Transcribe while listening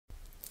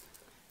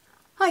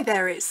Hi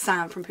there, it's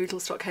Sam from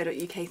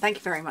Pootles.co.uk. Thank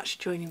you very much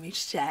for joining me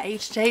today.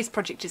 Today's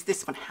project is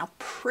this one. How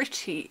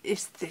pretty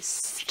is this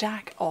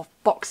stack of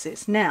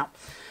boxes? Now,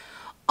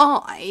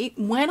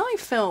 when I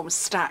film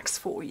stacks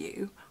for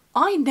you,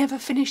 I never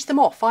finish them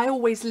off. I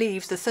always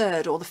leave the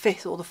third or the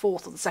fifth or the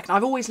fourth or the second. I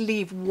always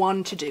leave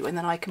one to do and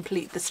then I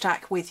complete the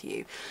stack with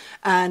you.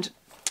 And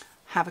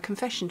have a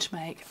confession to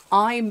make.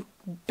 I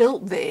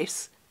built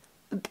this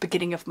at the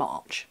beginning of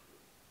March.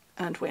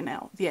 And we're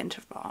now at the end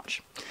of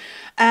March.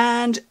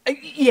 And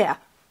yeah,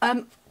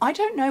 I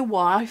don't know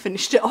why I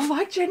finished it off.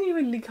 I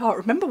genuinely can't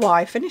remember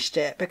why I finished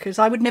it, because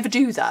I would never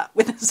do that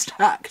with a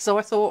stack. So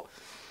I thought,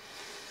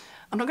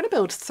 I'm not going to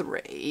build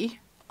 3.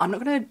 I'm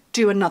not going to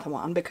do another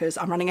one because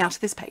I'm running out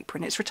of this paper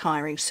and it's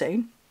retiring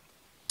soon.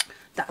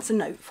 That's a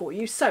note for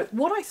you. So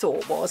what I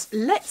thought was,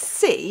 let's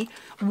see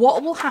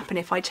what will happen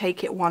if I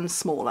take it one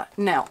smaller.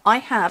 Now, I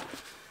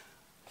have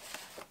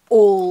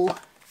all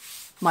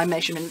my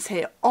measurements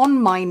here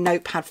on my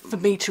notepad for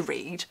me to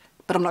read,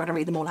 but I'm not going to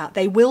read them all out.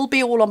 They will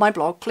be all on my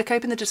blog. Click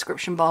open the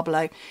description bar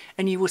below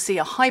and you will see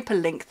a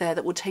hyperlink there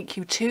that will take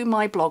you to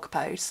my blog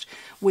post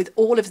with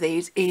all of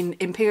these in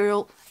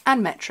imperial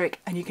and metric,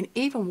 and you can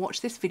even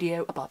watch this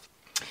video above.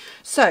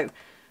 So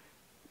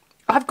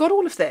I've got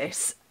all of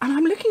this and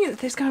I'm looking at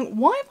this going,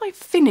 why have I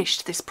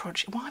finished this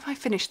project? Why have I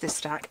finished this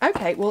stack?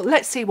 Okay, well,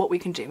 let's see what we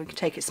can do. We can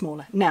take it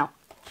smaller. Now,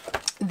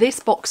 this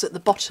box at the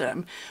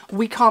bottom,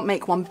 we can't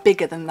make one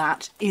bigger than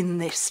that in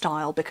this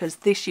style because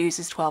this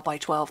uses 12 by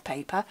 12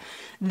 paper,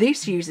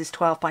 this uses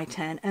 12 by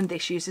 10 and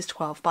this uses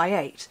 12 by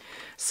 8.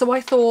 So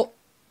I thought,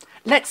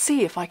 let's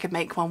see if I could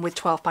make one with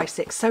 12 by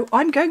 6. So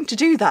I'm going to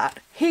do that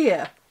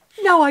here.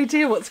 No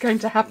idea what's going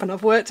to happen.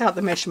 I've worked out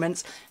the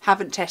measurements,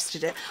 haven't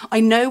tested it.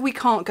 I know we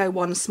can't go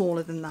one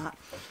smaller than that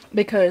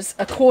because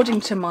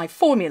according to my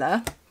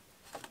formula,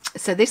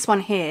 so this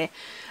one here,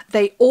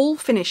 they all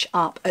finish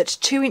up at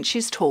 2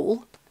 inches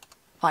tall,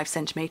 5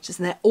 centimetres,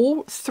 and they're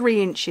all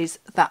 3 inches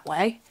that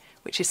way,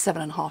 which is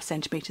 7.5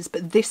 centimetres,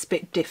 but this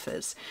bit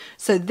differs.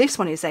 So this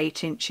one is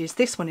 8 inches,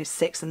 this one is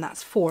 6, and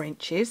that's 4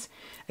 inches.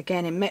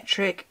 Again, in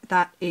metric,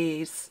 that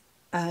is,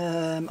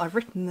 I've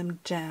written them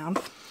down,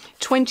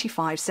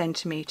 25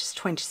 centimetres,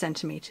 20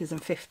 centimetres,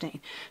 and 15.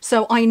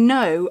 So I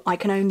know I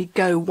can only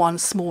go one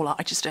smaller.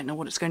 I just don't know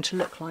what it's going to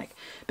look like,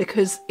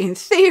 because in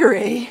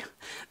theory,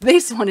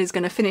 this one is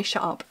going to finish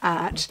up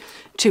at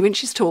 2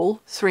 inches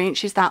tall, 3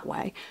 inches that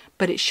way,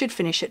 but it should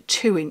finish at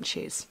 2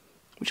 inches,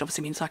 which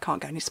obviously means I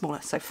can't go any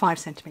smaller, so 5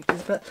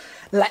 centimetres, but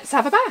let's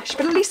have a bash.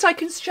 But at least I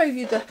can show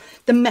you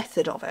the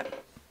method of it.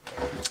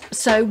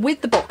 So with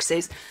the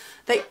boxes,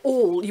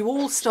 you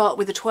all start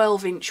with a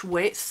 12-inch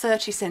width,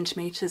 30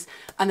 centimetres,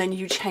 and then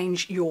you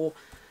change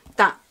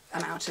that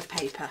amount of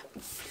paper.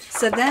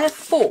 So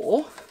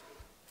therefore,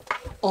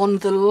 on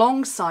the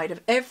long side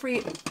of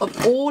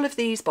all of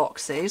these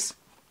boxes,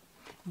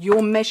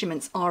 your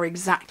measurements are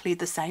exactly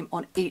the same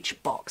on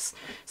each box.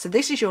 So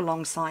this is your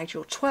long side,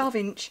 your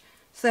 12-inch,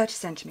 30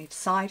 centimetre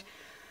side,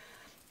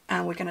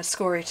 and we're going to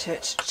score it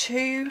at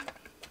 2,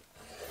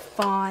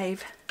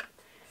 5,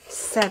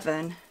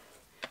 7,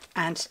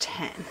 and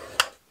 10.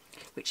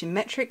 Which in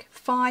metric,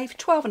 5,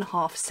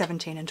 12.5,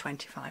 17 and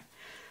 25.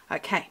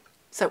 Okay,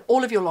 so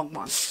all of your long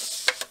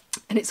ones.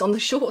 And it's on the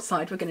short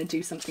side, we're going to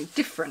do something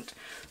different.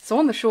 So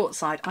on the short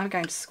side, I'm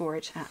going to score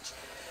it at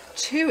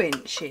 2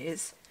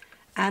 inches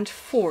and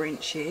 4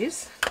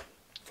 inches,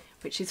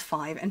 which is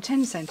 5 and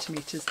 10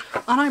 centimetres.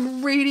 And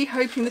I'm really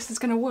hoping this is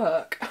going to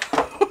work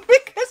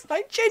because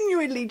I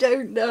genuinely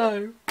don't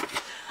know.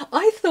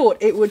 I thought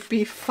it would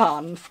be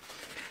fun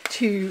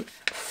to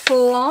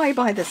fly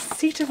by the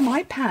seat of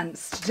my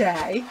pants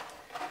today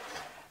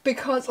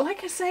because,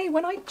 like I say,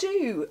 when I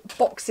do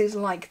boxes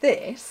like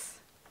this,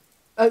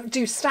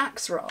 do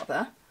stacks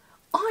rather,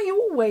 I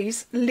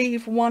always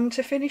leave one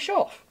to finish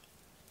off.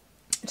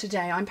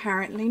 Today I'm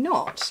apparently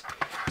not.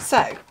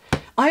 So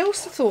I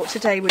also thought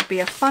today would be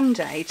a fun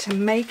day to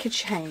make a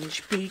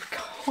change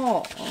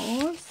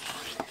because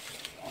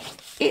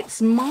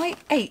it's my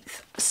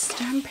 8th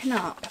Stampin'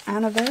 Up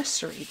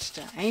anniversary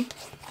today.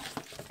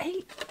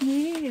 8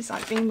 years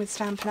I've been with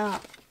Stampin'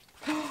 Up.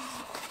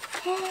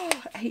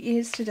 8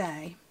 years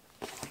today.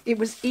 It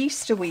was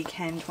Easter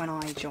weekend when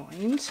I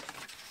joined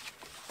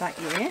that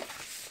year.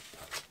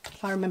 If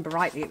I remember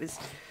rightly, it was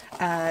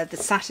the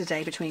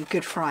Saturday between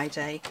Good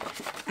Friday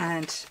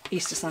and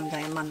Easter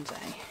Sunday and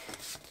Monday.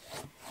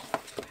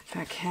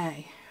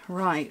 Okay,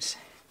 right.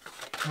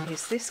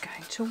 Is this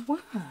going to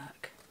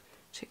work?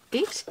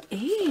 It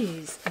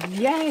is.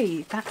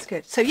 Yay, that's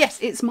good. So yes,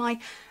 it's my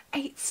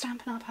 8th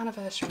Stampin' Up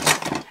anniversary.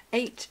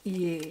 8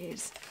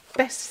 years.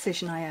 Best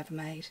decision I ever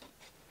made.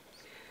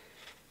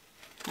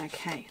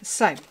 Okay,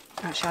 so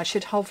actually I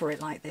should hover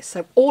it like this.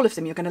 So all of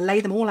them, you're going to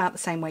lay them all out the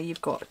same way.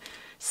 You've got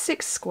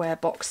 6 square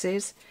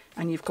boxes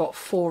and you've got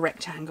 4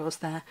 rectangles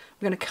there.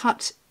 We're going to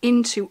cut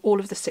into all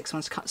of the 6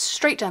 ones. Cut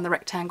straight down the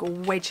rectangle,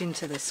 wedge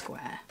into the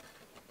square.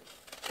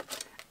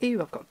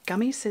 Ew, I've got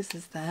gummy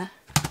scissors there.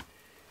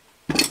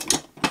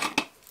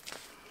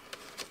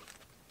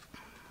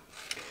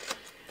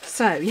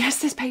 So yes,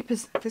 this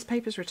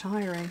paper's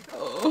retiring.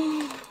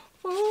 Oh,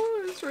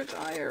 it's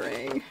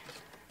retiring.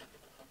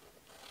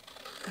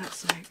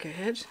 That's no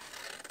good.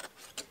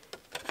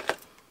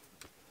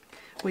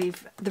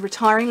 The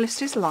retiring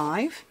list is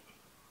live.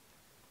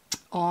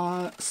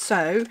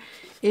 So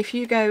if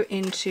you go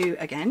into,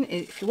 again,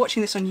 if you're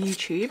watching this on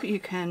YouTube, you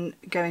can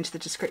go into the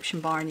description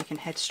bar and you can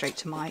head straight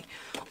to my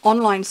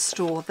online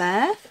store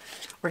there.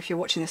 Or if you're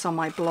watching this on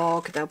my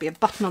blog, there'll be a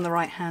button on the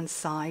right hand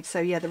side. So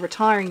yeah, the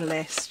retiring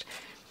list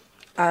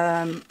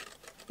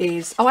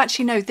is, oh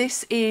actually no,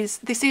 this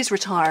is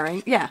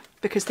retiring. Yeah,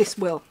 because this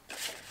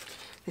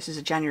is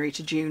a January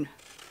to June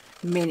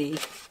mini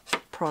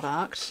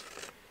product.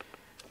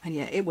 And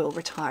yeah, it will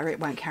retire, it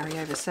won't carry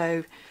over.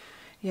 So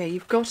yeah,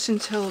 you've got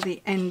until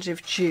the end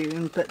of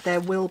June, but there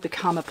will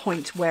become a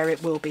point where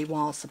it will be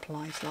while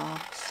supplies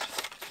last.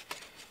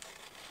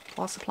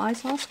 While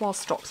supplies last? While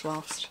stocks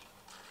last.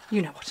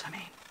 You know what I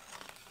mean.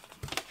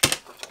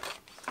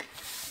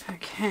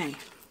 Okay,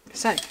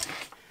 so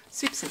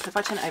super simple. If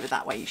I turn it over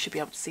that way, you should be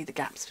able to see the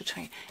gaps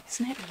between.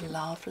 Isn't it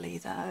lovely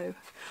though?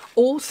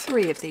 All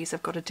three of these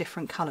have got a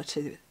different colour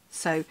to them.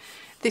 So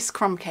this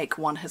crumb cake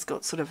one has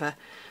got sort of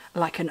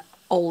like an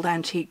old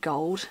antique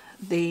gold.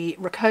 The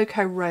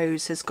Rococo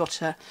Rose has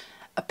got a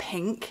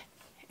pink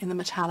in the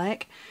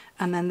metallic,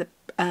 and then the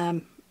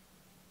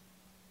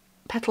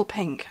Petal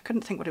Pink, I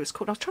couldn't think what it was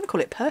called. I was trying to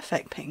call it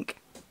Perfect Pink.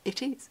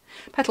 It is.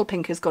 Petal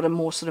Pink has got a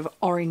more sort of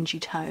orangey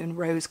tone,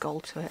 rose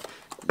gold to it.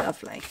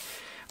 Lovely.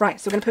 Right,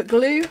 so we're going to put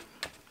glue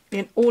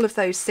in all of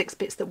those 6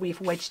 bits that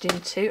we've wedged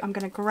into. I'm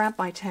going to grab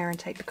my tear and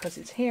tape because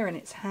it's here and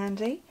it's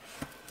handy.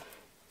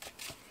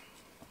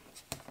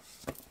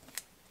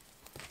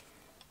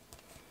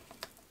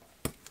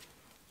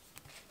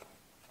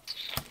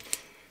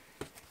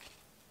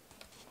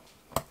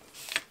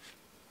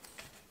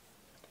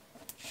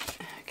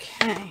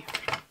 Okay,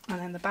 and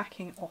then the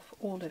backing off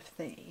all of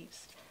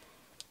these.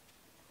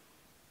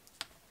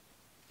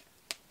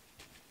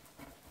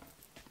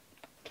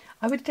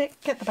 I would get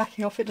the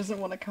backing off, it doesn't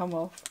want to come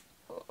off.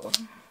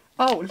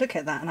 Oh, look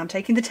at that, and I'm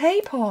taking the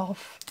tape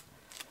off.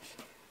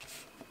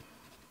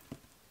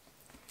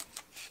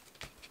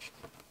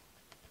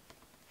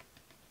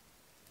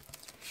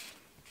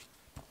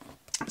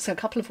 So a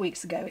couple of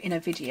weeks ago in a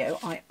video,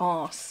 I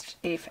asked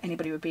if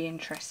anybody would be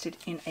interested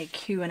in a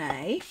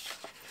Q&A.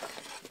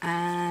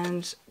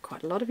 And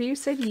quite a lot of you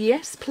said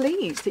yes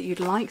please, that you'd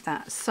like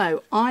that.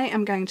 So I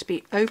am going to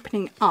be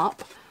opening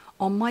up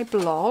on my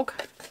blog.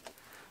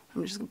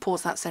 I'm just going to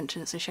pause that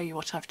sentence and show you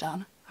what I've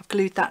done. I've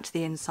glued that to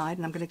the inside,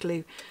 and I'm going to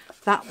glue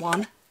that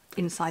one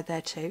inside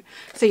there too.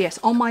 So yes,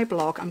 on my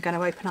blog I'm going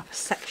to open up a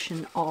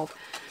section of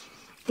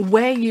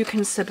where you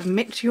can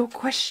submit your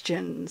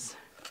questions,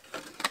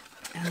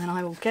 and then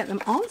I will get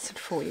them answered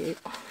for you.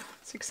 Oh,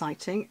 it's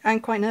exciting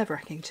and quite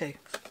nerve-wracking too.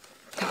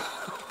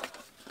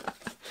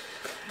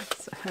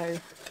 So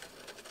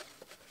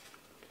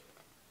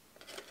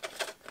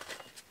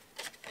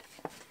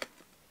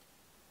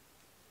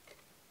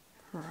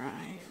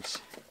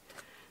right,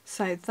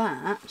 so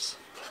that,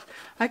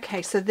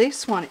 okay, so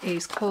this one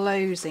is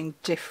closing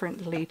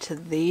differently to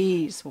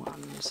these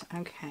ones.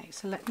 Okay,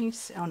 so let me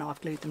see. Oh no, I've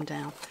glued them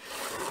down.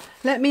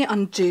 Let me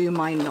undo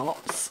my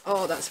knots.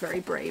 Oh, that's very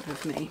brave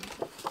of me,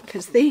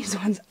 because these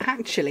ones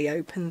actually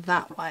open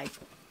that way,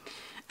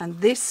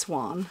 and this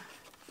one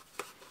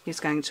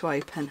is going to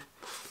open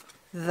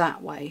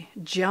that way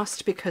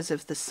just because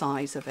of the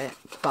size of it.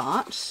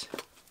 But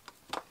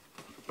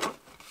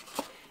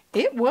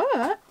it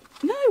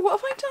worked. No, what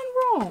have I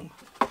done wrong?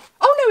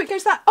 Oh no, it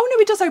goes that. Oh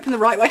no, it does open the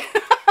right way.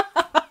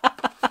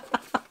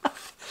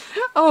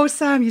 Oh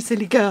Sam, you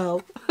silly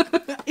girl.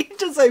 It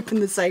does open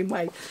the same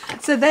way.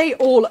 So they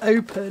all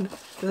open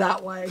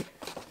that way.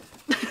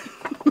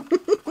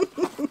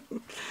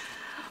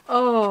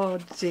 Oh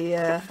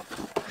dear.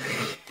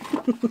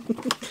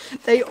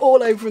 They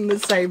all open the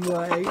same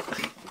way.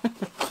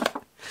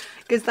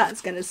 Because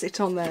that's going to sit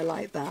on there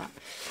like that.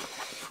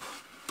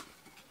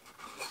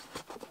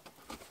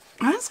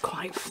 That's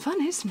quite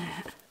fun, isn't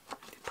it?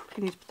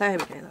 Probably need to, there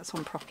we go, that's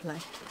on properly.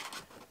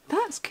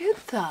 That's good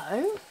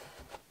though.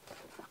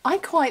 I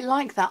quite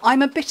like that.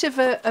 I'm a bit of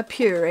a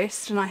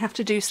purist, and I have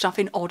to do stuff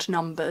in odd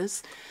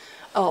numbers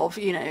of,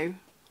 you know,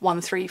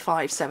 1, 3,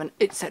 5, 7,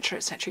 etc,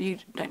 etc. You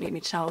don't need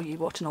me to tell you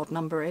what an odd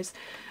number is.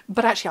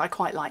 But actually I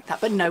quite like that.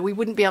 But no, we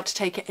wouldn't be able to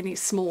take it any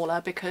smaller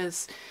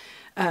because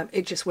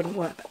it just wouldn't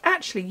work. But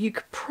actually you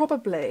could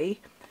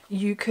probably,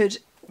 you could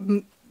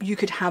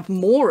have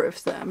more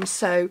of them.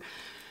 So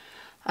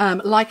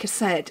like I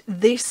said,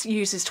 this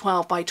uses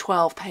 12 by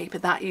 12 paper,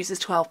 that uses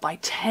 12 by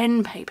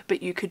 10 paper,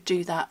 but you could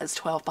do that as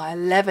 12 by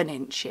 11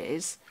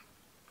 inches.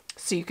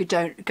 So you could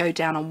go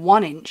down on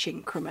 1 inch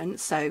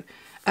increments. So,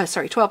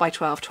 sorry, 12 by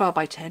 12, 12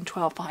 by 10,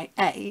 12 by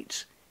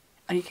 8.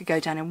 And you could go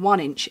down in 1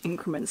 inch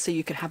increments, so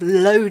you could have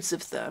loads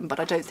of them, but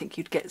I don't think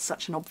you'd get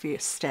such an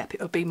obvious step.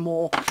 It would be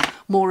more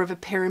of a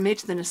pyramid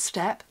than a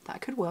step.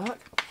 That could work.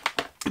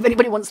 If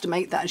anybody wants to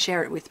make that and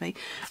share it with me.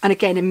 And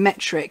again, in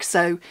metric,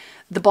 so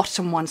the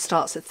bottom one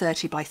starts at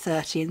 30 by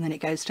 30 and then it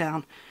goes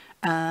down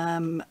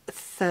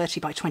 30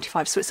 by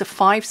 25. So it's a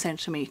 5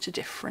 centimetre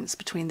difference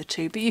between the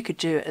two, but you could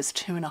do it as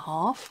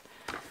 2.5.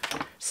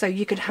 So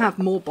you could have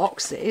more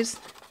boxes.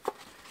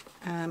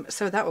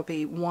 So that would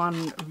be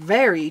one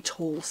very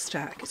tall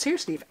stack.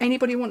 Seriously, if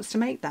anybody wants to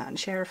make that and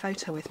share a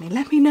photo with me,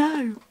 let me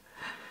know.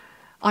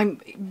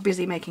 I'm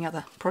busy making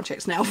other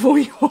projects now for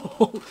you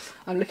all.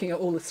 I'm looking at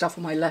all the stuff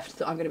on my left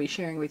that I'm going to be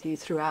sharing with you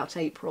throughout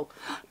April.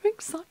 I'm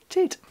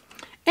excited.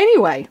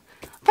 Anyway,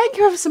 thank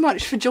you ever so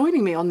much for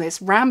joining me on this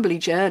rambly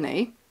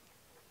journey.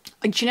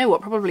 And do you know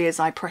what? Probably as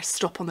I press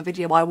stop on the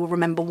video, I will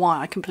remember why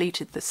I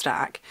completed the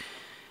stack,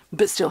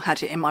 but still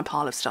had it in my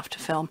pile of stuff to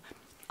film.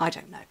 I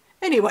don't know.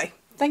 Anyway,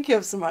 thank you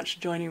ever so much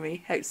for joining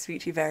me. Hope to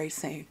speak to you very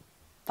soon.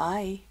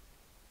 Bye.